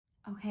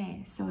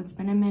Okay, so it's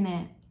been a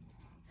minute.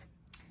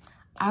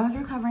 I was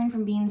recovering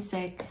from being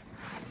sick.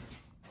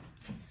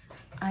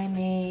 I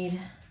made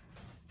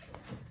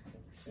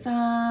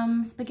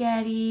some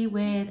spaghetti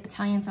with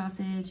Italian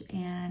sausage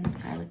and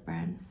garlic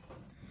bread.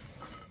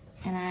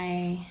 And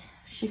I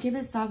should give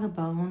this dog a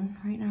bone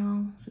right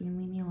now so he can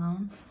leave me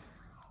alone.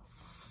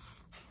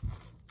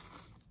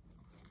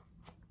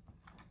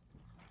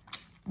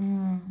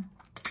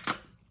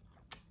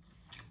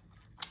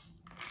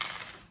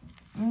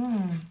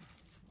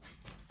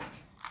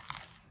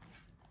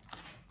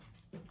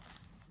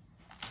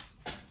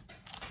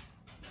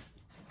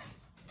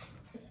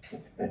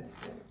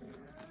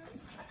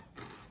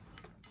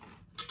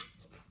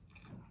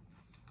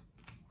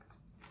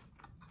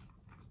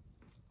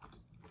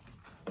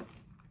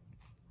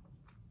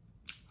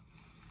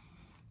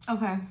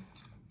 Okay.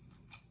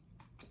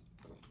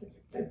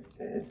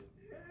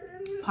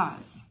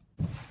 Pause.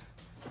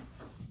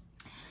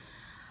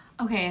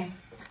 Okay,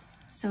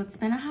 so it's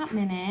been a hot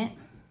minute.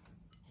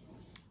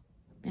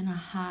 Been a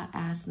hot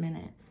ass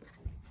minute.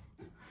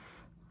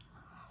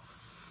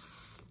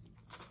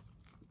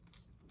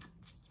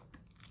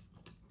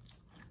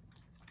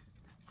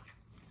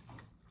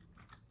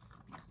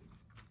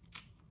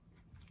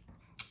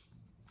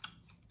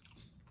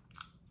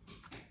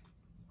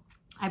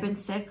 I've been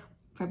sick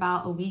for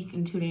about a week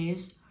and 2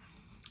 days,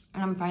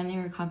 and I'm finally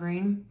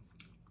recovering.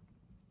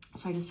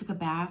 So I just took a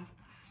bath.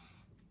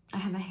 I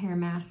have a hair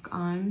mask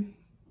on.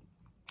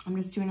 I'm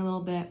just doing a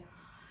little bit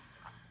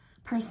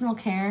personal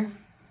care.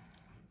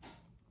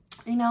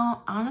 You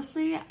know,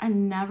 honestly, I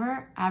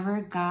never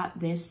ever got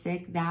this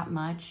sick that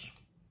much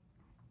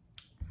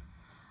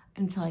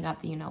until I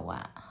got the you know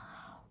what.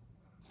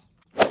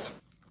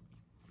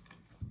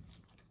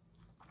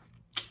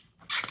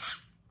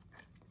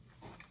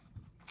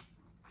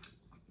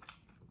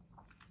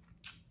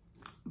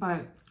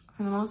 But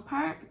for the most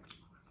part,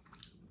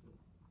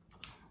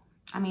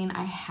 I mean,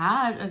 I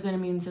had a good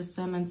immune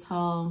system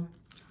until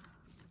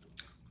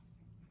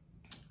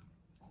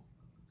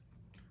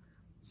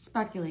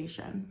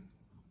speculation.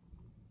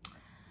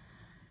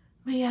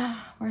 But yeah,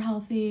 we're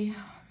healthy,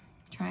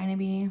 trying to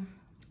be.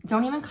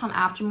 Don't even come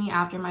after me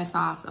after my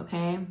sauce,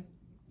 okay?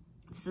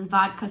 This is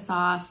vodka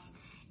sauce.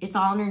 It's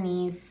all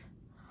underneath.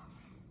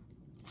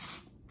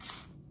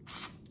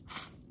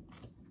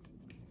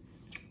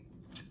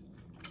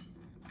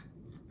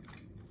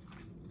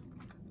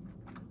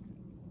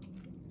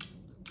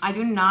 I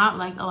do not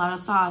like a lot of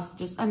sauce,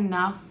 just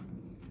enough,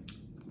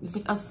 just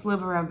like a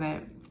sliver of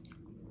it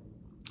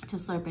to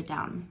slurp it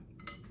down.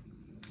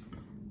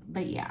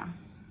 But yeah,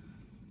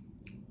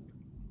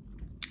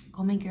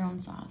 go make your own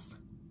sauce.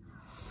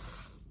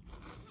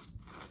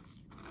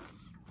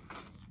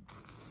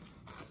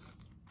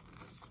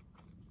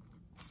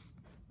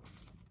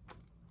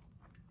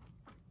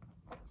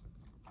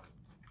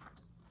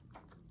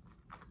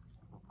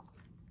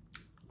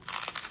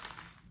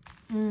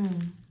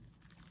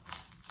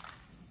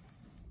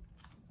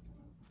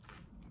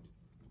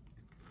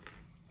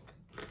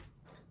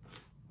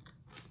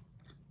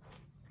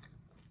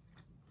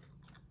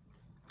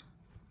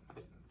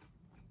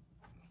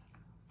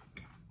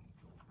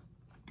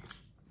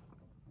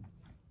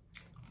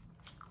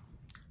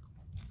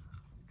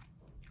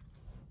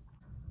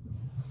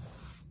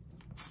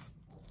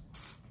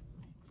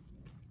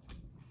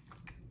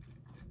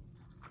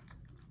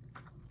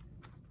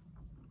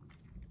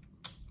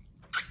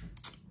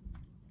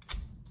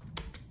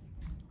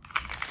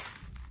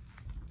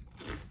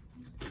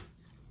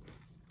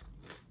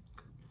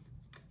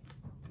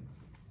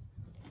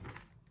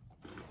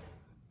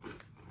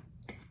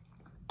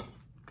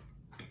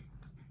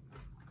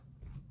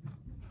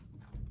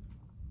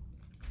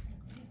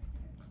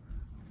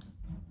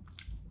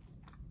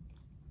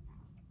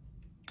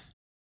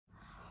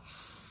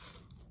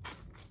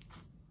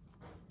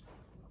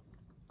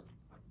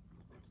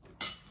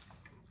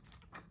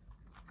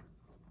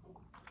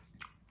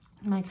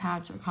 My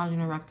cats are causing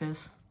a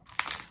ruckus.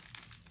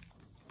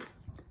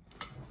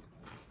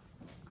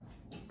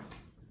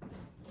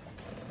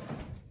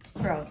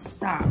 Bro,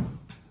 stop.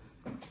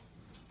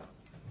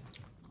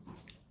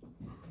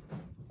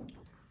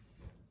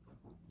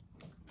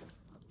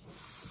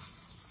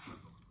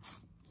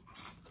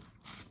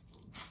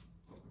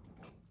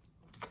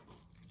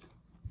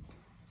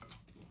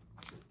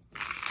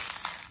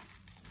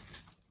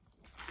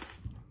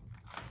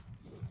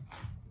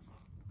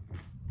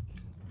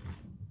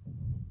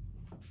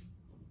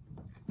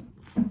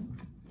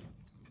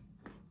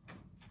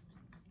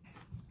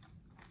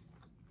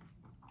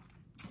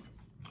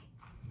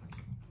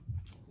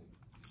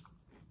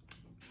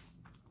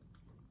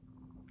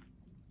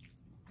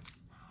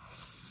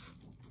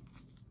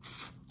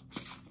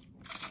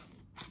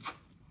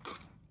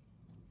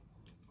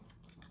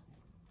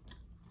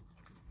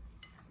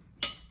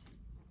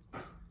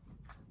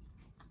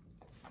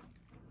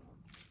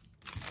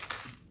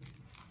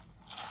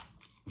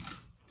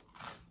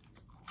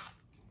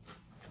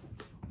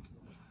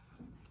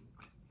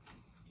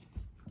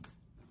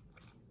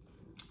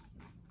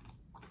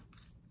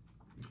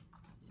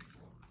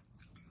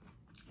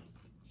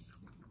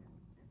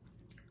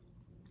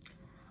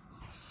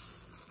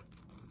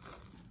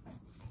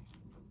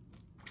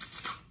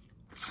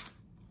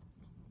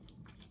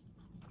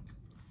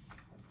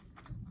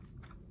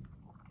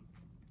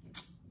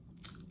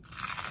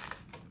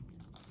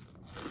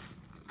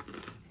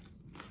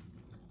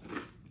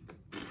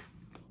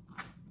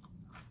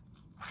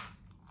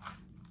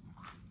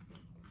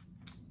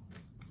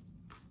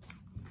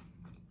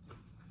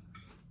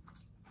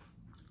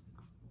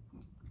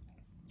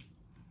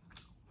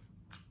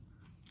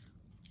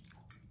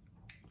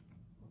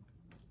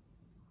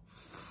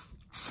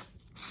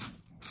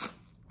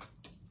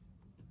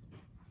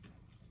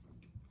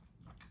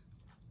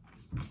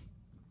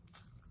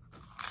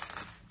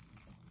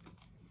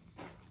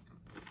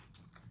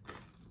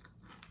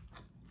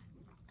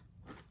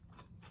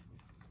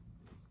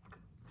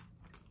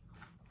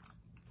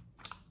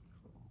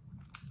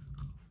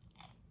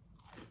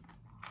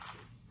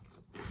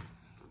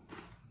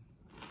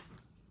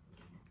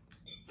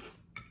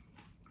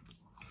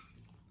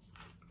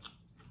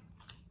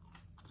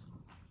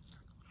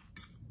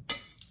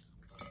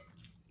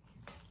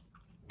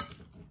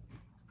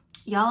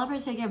 Y'all ever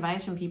take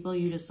advice from people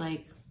you just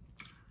like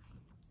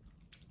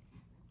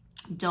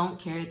don't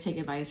care to take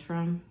advice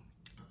from?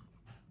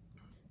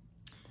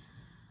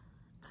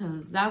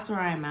 Because that's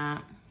where I'm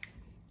at.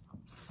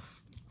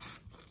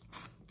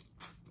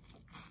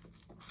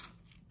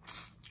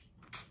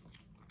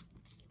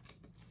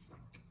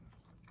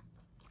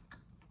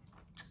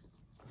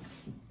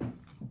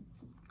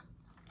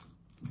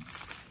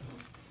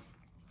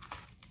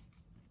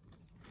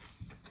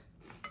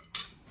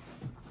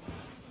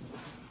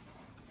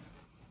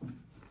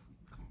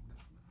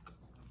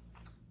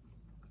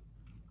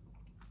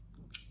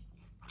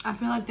 I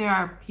feel like there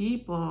are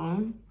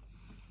people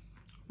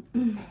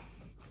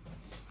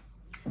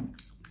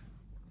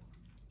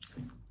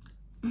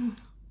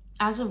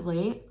as of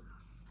late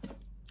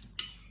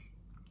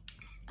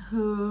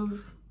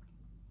who've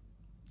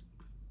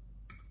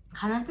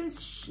kind of been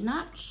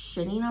not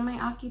shitting on my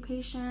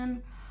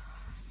occupation,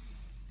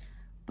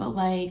 but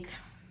like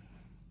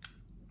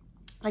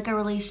a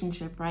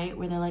relationship, right?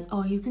 Where they're like,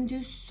 oh, you can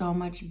do so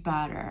much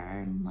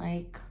better.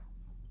 Like,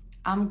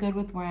 I'm good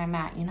with where I'm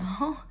at, you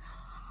know?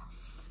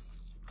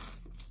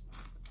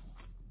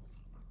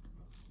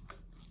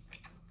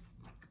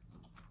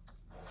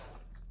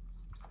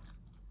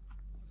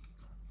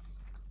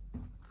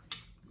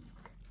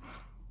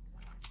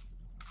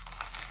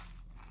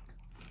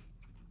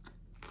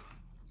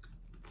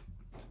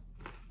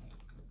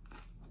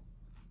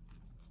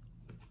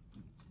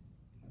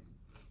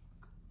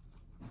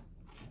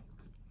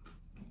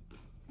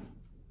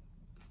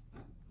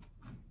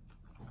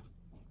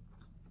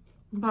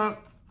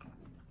 But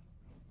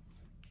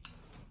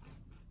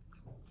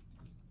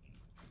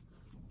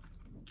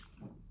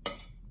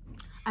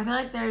I feel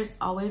like there's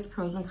always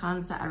pros and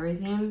cons to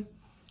everything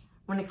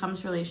when it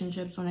comes to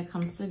relationships, when it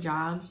comes to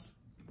jobs.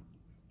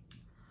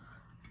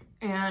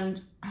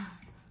 And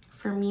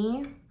for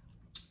me,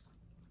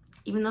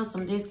 even though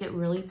some days get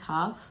really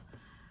tough,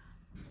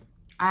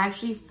 I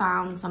actually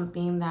found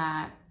something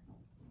that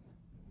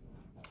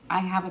I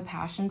have a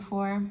passion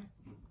for,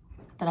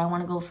 that I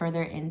want to go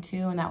further into,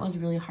 and that was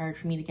really hard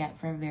for me to get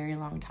for a very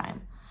long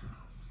time.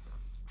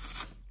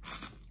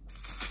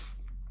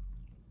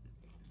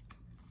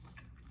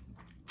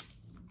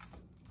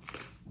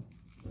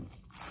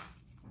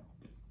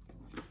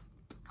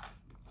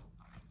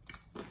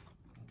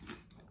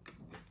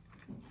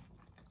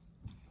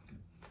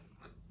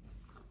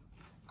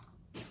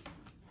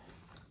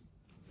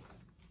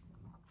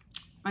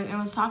 Like,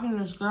 I was talking to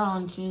this girl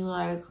and she's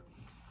like,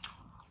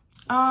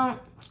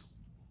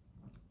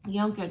 you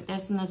don't get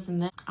this and this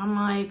and this. I'm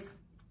like,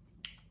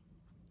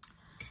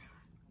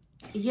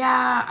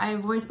 yeah, I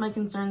voiced my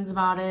concerns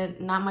about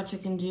it. Not much I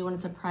can do when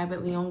it's a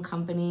privately owned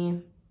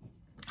company.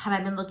 Have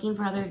I been looking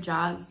for other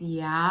jobs?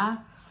 Yeah.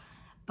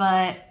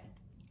 But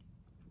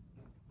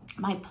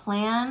my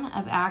plan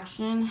of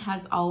action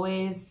has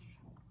always,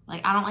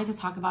 like, I don't like to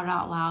talk about it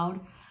out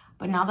loud,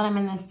 but now that I'm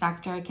in this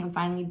sector, I can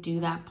finally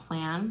do that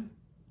plan.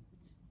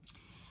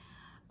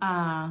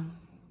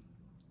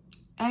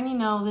 And you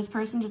know, this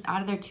person just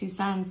added their 2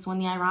 cents when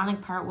the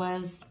ironic part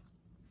was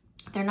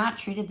they're not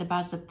treated the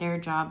best at their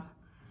job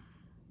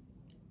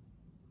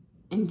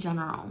in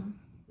general.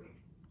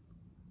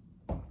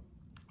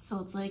 So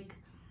it's like,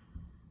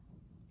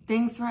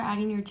 thanks for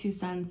adding your 2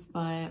 cents,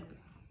 but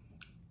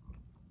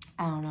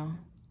I don't know.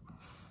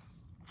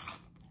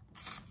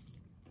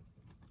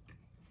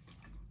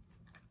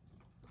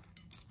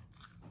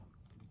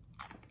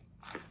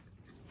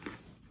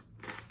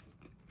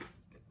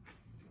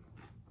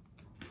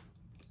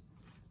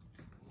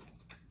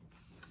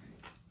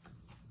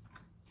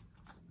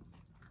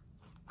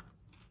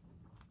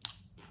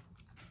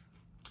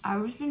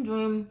 I've just been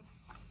doing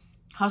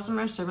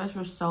customer service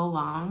for so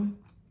long.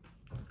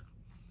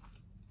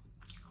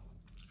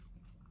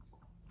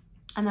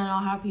 And then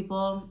I'll have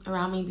people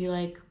around me be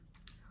like,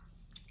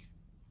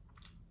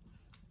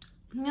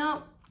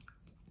 no.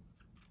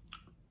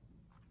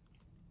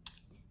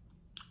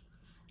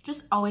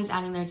 Just always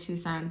adding their 2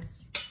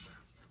 cents.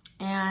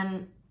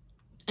 And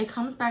it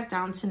comes back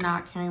down to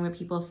not caring what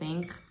people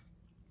think.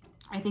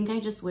 I think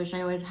I just wish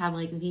I always had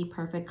like the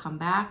perfect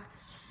comeback.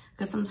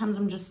 Because sometimes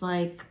I'm just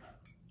like,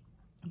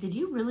 did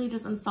you really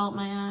just insult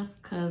my ass?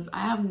 Because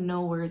I have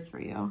no words for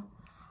you.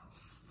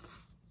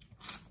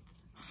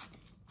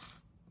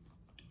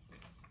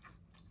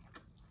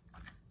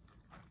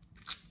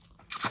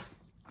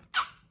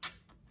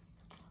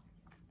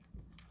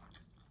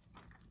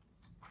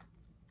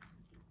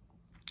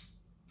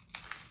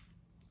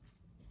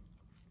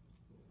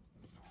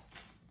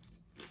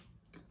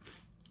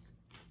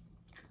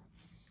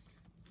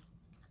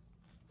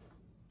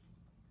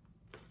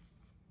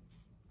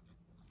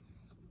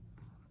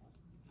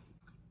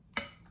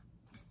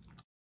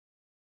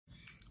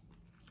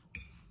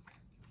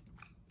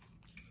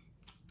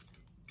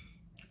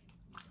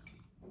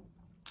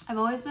 I've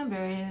always been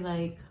very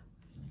like,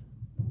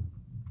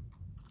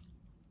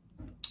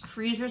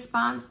 freeze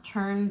response,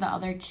 turn the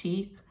other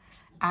cheek,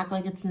 act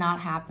like it's not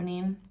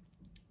happening.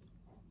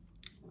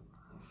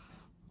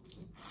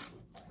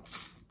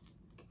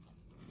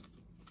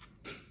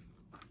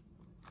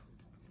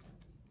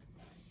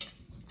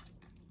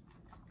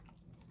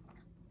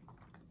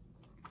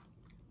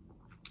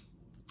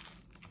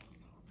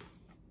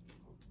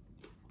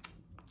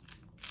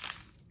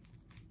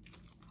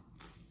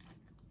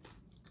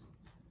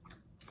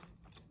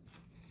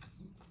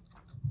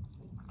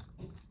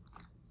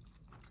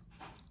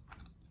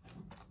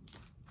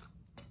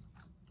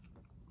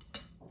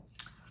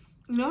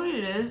 You know what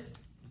it is?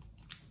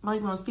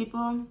 Like most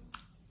people,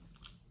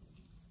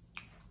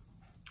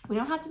 we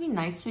don't have to be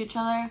nice to each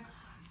other,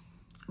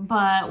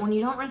 but when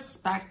you don't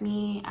respect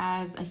me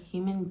as a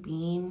human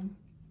being,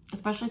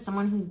 especially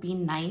someone who's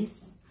being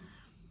nice,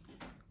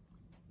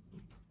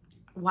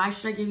 why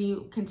should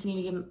I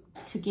continue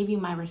to give you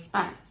my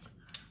respect?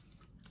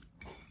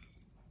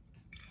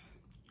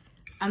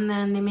 And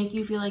then they make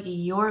you feel like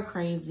you're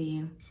crazy.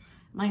 I'm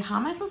like, how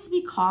am I supposed to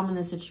be calm in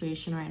this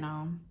situation right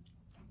now?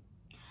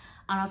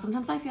 I don't know,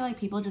 sometimes I feel like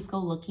people just go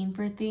looking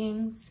for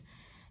things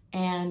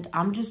and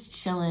I'm just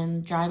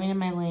chilling, driving in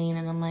my lane,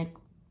 and I'm like,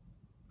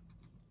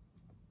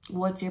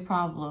 what's your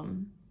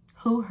problem?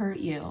 Who hurt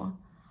you?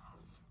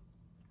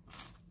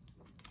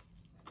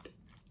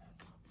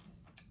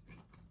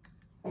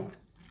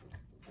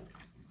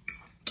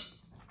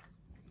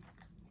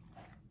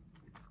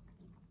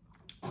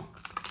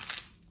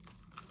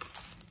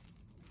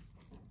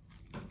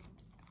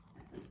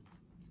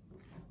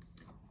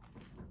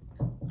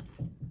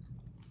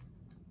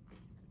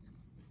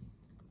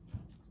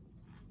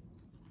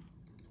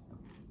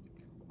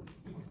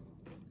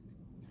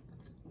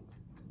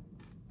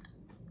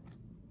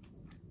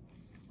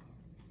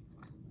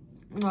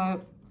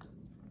 But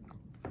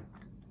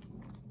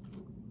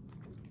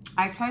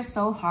I try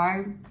so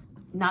hard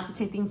not to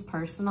take things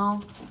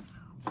personal.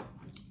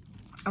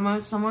 And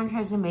when someone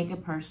tries to make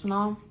it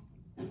personal,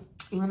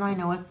 even though I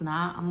know it's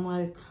not, I'm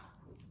like,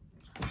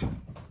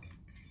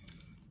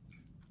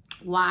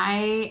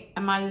 why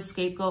am I the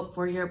scapegoat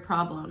for your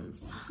problems?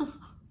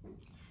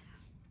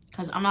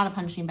 Because I'm not a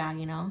punching bag,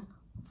 you know?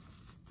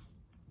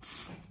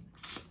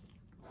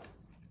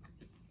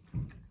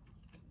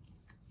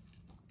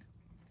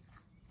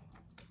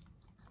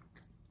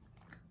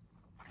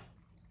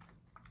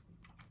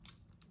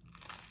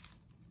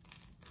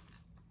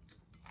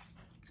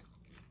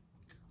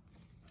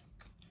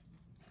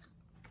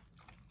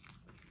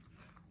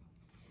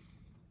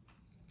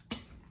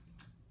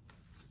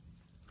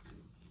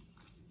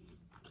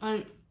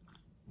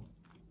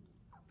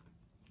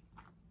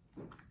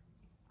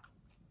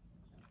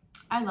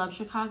 I love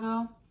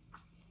Chicago,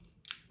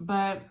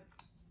 but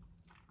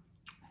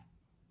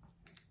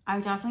I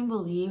definitely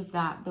believe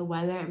that the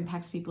weather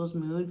impacts people's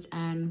moods,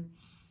 and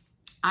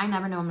I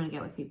never know what I'm gonna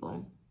get with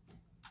people.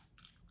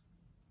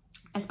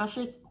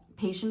 Especially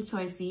patients who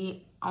I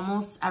see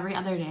almost every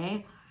other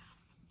day.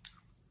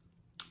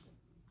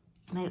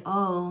 Like,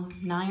 oh,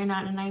 now you're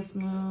not in a nice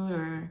mood,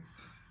 or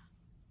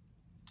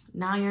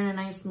now you're in a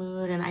nice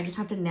mood, and I just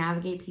have to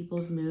navigate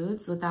people's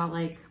moods without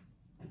like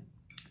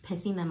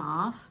pissing them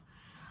off.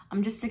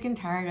 I'm just sick and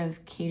tired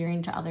of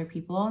catering to other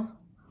people.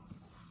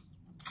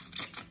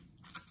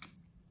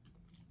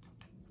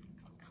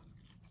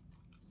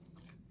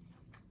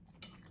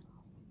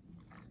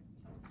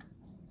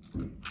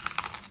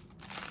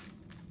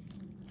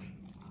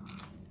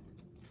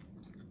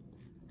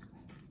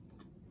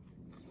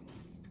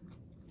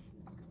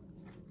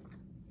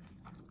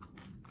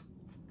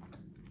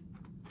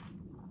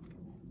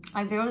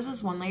 Like, there was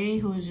this one lady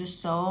who was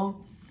just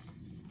so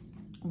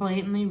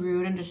blatantly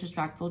rude and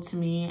disrespectful to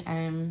me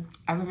and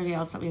everybody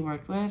else that we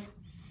worked with.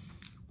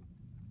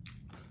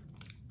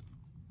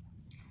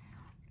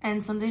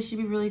 And some days she'd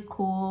be really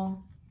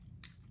cool.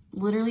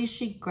 Literally,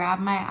 she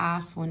grabbed my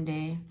ass one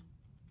day,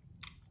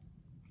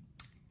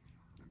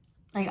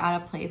 like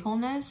out of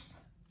playfulness,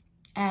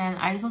 and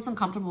I just wasn't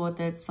comfortable with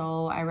it,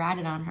 so I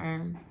ratted on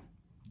her.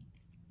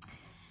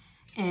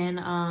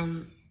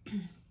 And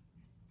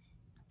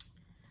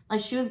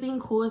like, she was being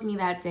cool with me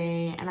that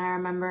day, and I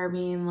remember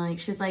being like,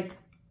 she's like,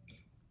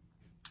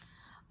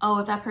 oh,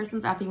 if that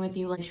person's effing with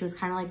you, like, she was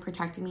kind of like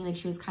protecting me, like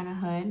she was kind of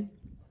hood.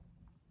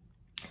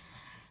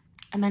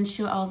 And then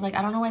I was like,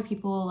 I don't know why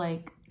people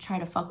like try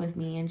to fuck with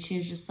me. And she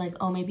was just like,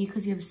 oh, maybe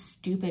because you have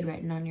stupid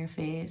written on your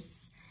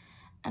face.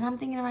 And I'm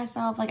thinking to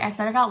myself, like, I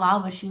said it out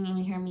loud, but she didn't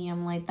even hear me.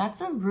 I'm like, that's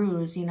a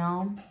ruse, you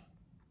know?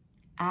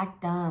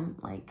 Act dumb.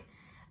 Like,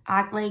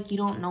 act like you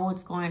don't know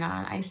what's going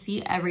on. I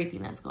see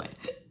everything that's going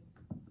on.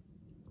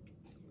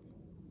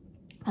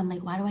 I'm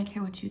like, why do I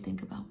care what you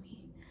think about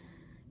me?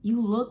 You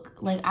look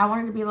like, I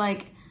wanted to be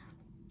like,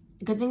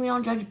 good thing we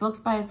don't judge books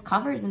by its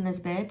covers in this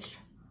bitch.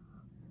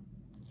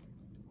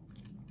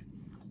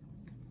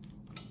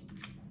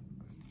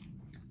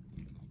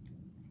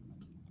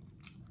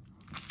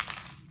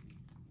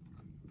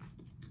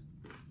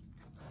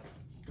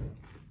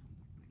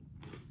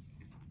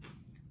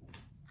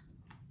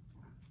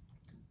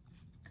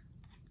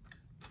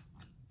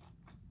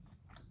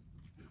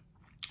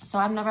 So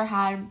I've never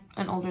had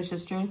an older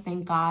sister,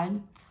 thank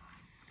God.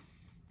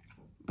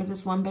 But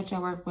this one bitch I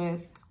work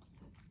with,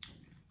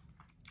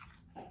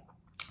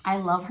 I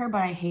love her,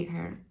 but I hate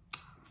her.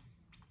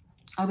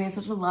 I mean, it's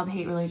such a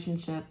love-hate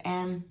relationship.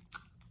 And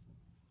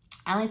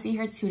I only see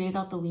her 2 days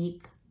out the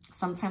week,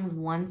 sometimes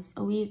once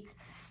a week.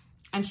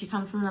 And she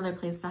comes from another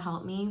place to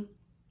help me.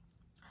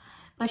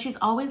 But she's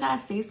always got to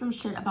say some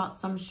shit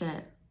about some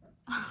shit.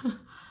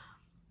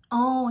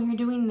 Oh, you're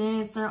doing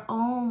this, or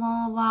oh,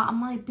 blah, blah. I'm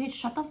like, bitch,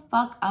 shut the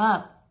fuck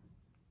up.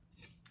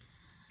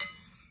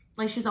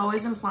 Like, she's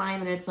always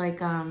implying that it's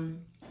like,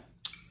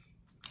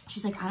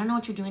 She's like, I don't know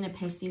what you're doing to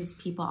piss these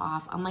people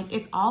off. I'm like,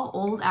 it's all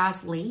old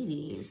ass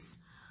ladies.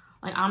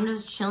 Like, I'm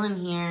just chilling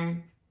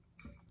here.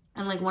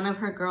 And like one of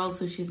her girls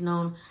who she's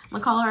known, I'm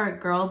gonna call her a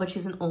girl, but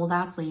she's an old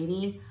ass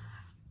lady.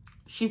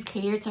 She's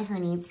catered to her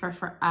needs for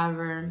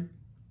forever.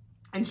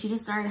 And she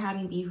just started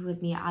having beef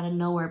with me out of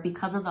nowhere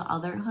because of the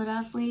other hood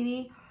ass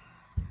lady.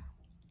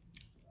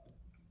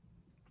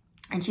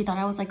 And she thought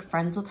I was like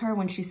friends with her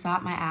when she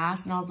slapped my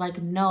ass. And I was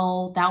like,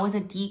 no, that was a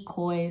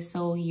decoy.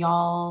 So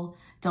y'all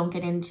don't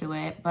get into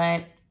it.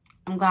 But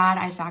I'm glad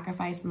I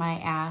sacrificed my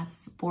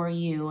ass for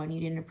you and you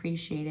didn't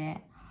appreciate it.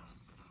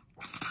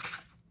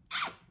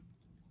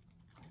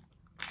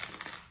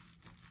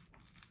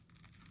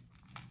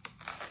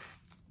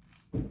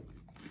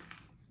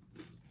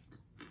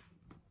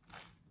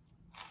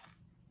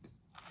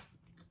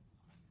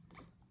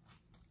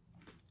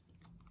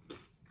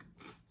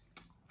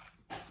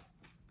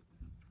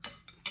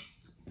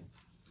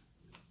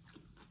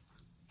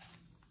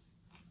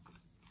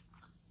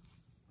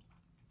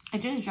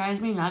 It just drives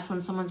me nuts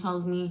when someone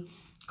tells me,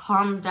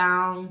 calm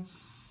down,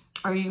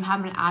 or you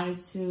have an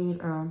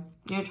attitude, or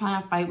you're trying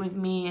to fight with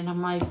me. And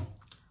I'm like,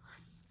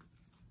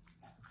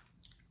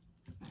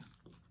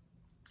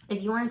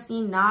 if you want to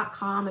see not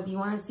calm, if you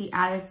want to see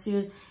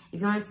attitude,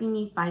 if you want to see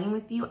me fighting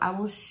with you, I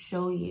will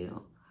show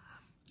you.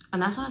 And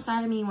that's not a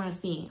side of me you want to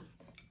see.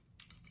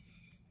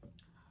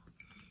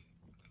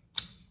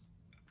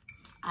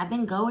 I've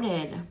been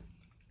goated.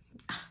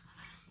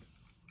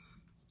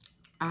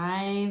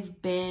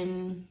 I've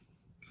been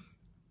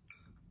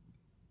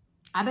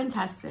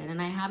tested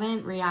and I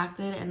haven't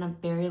reacted in a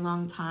very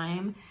long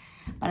time,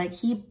 but I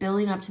keep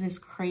building up to this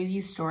crazy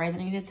story that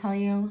I need to tell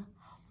you.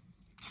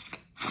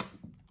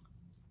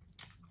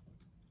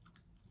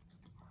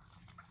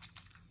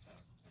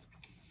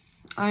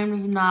 I'm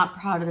just not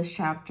proud of this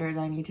chapter that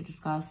I need to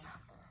discuss.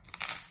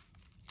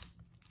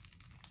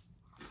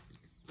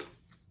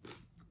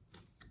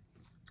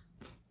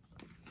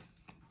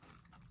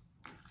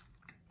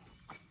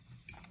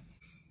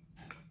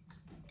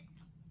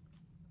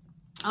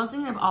 I was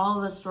thinking of all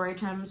of the story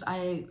times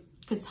I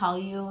could tell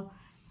you,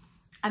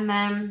 and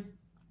then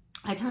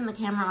I turned the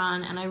camera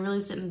on and I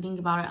really sit and think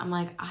about it. I'm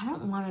like, I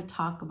don't want to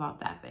talk about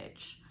that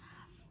bitch.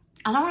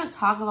 I don't want to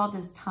talk about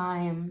this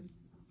time,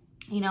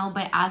 you know,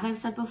 but as I've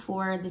said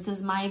before, this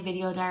is my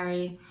video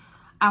diary.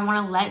 I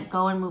want to let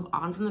go and move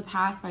on from the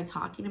past by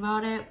talking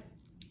about it.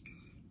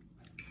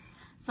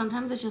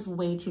 Sometimes it's just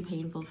way too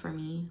painful for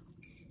me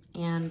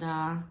and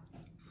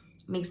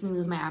makes me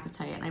lose my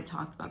appetite. And I've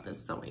talked about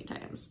this so many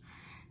times.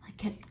 Like,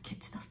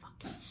 get to the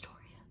fucking story.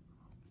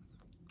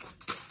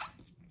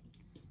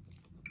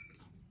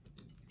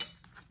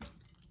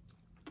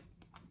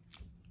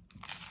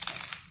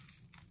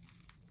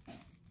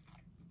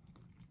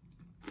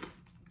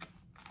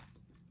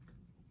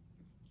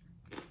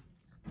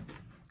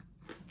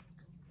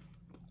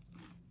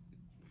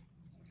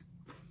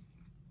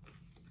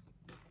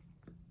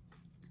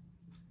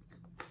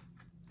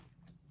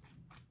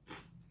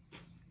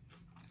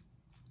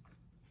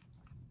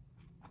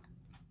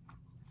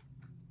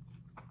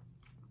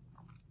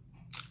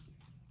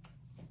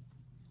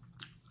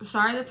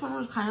 Sorry, this one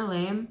was kind of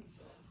lame.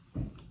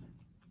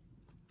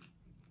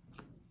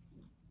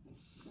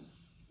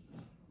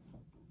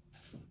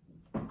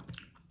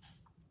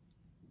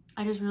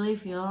 I just really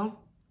feel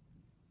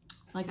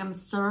like I'm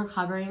still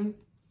recovering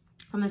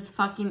from this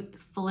fucking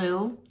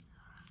flu.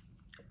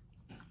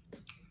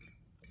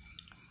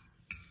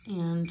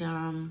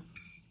 And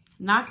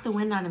knocked the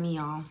wind out of me,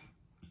 y'all.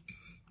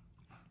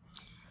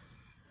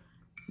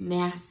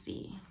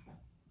 Nasty.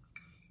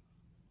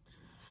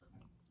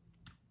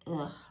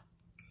 Ugh.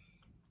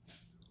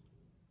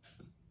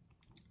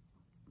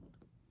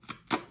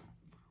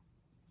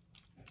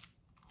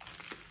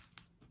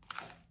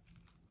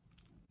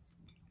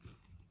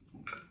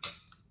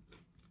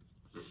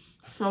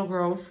 So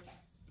gross.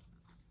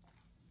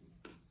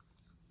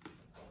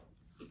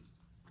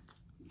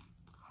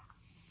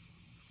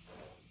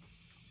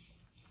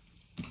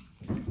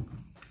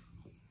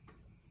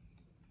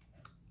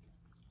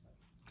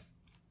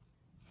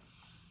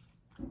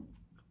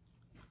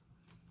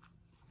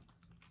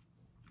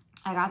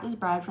 I got this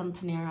bread from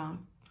Panera,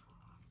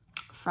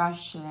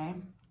 fresh today.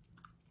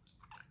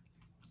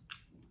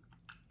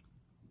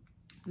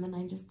 And then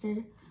I just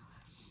did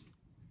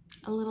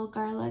a little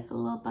garlic, a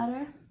little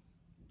butter.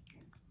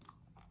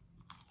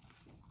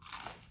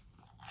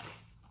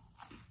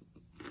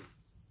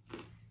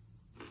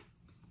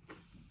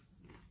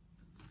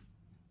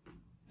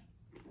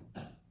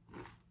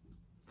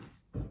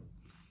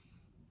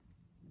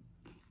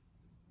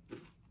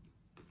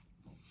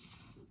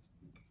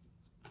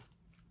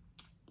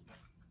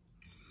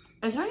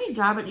 Is there any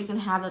job that you can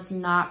have that's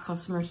not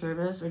customer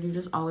service, or do you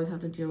just always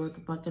have to deal with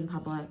the fucking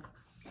public?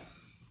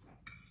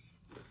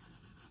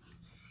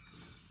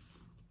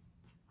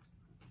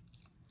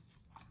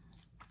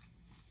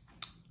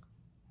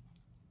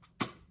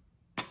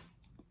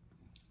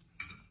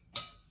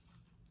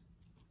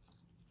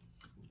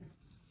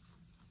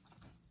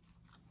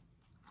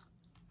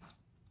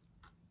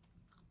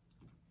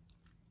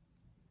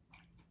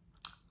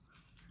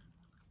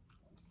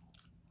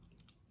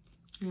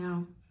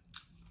 Yeah.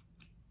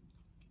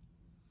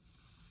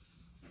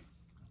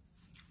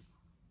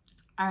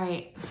 All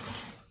right.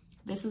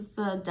 This is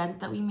the dent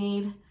that we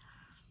made.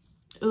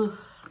 Ugh.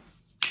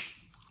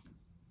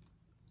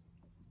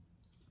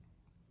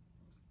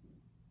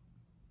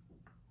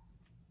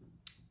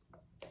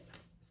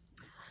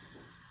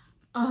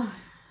 Ugh.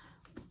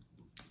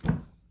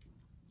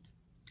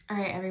 All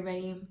right,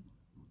 everybody.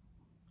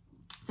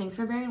 Thanks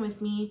for bearing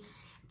with me.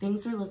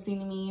 Thanks for listening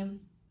to me.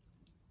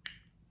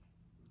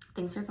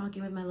 Thanks for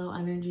fucking with my low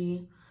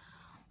energy.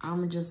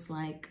 I'm just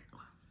like,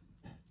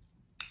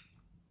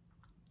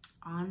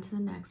 on to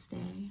the next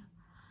day.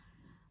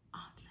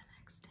 On to the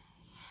next day.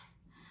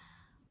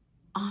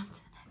 On to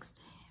the next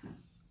day.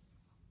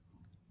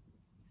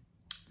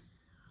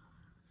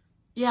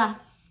 Yeah.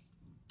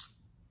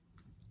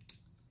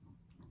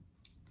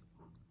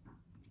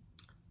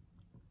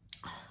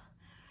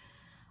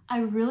 I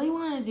really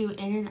want to do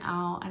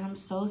In-N-Out, and I'm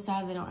so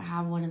sad they don't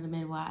have one in the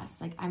Midwest.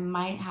 Like, I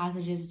might have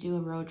to just do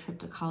a road trip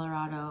to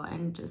Colorado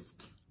and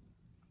just,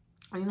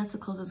 I think that's the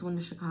closest one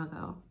to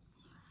Chicago.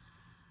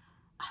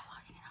 I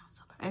want In-N-Out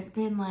so bad. It's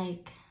been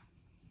like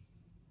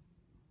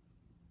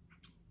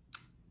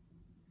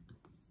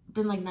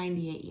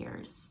 98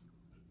 years.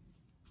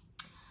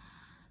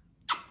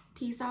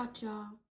 Peace out, y'all.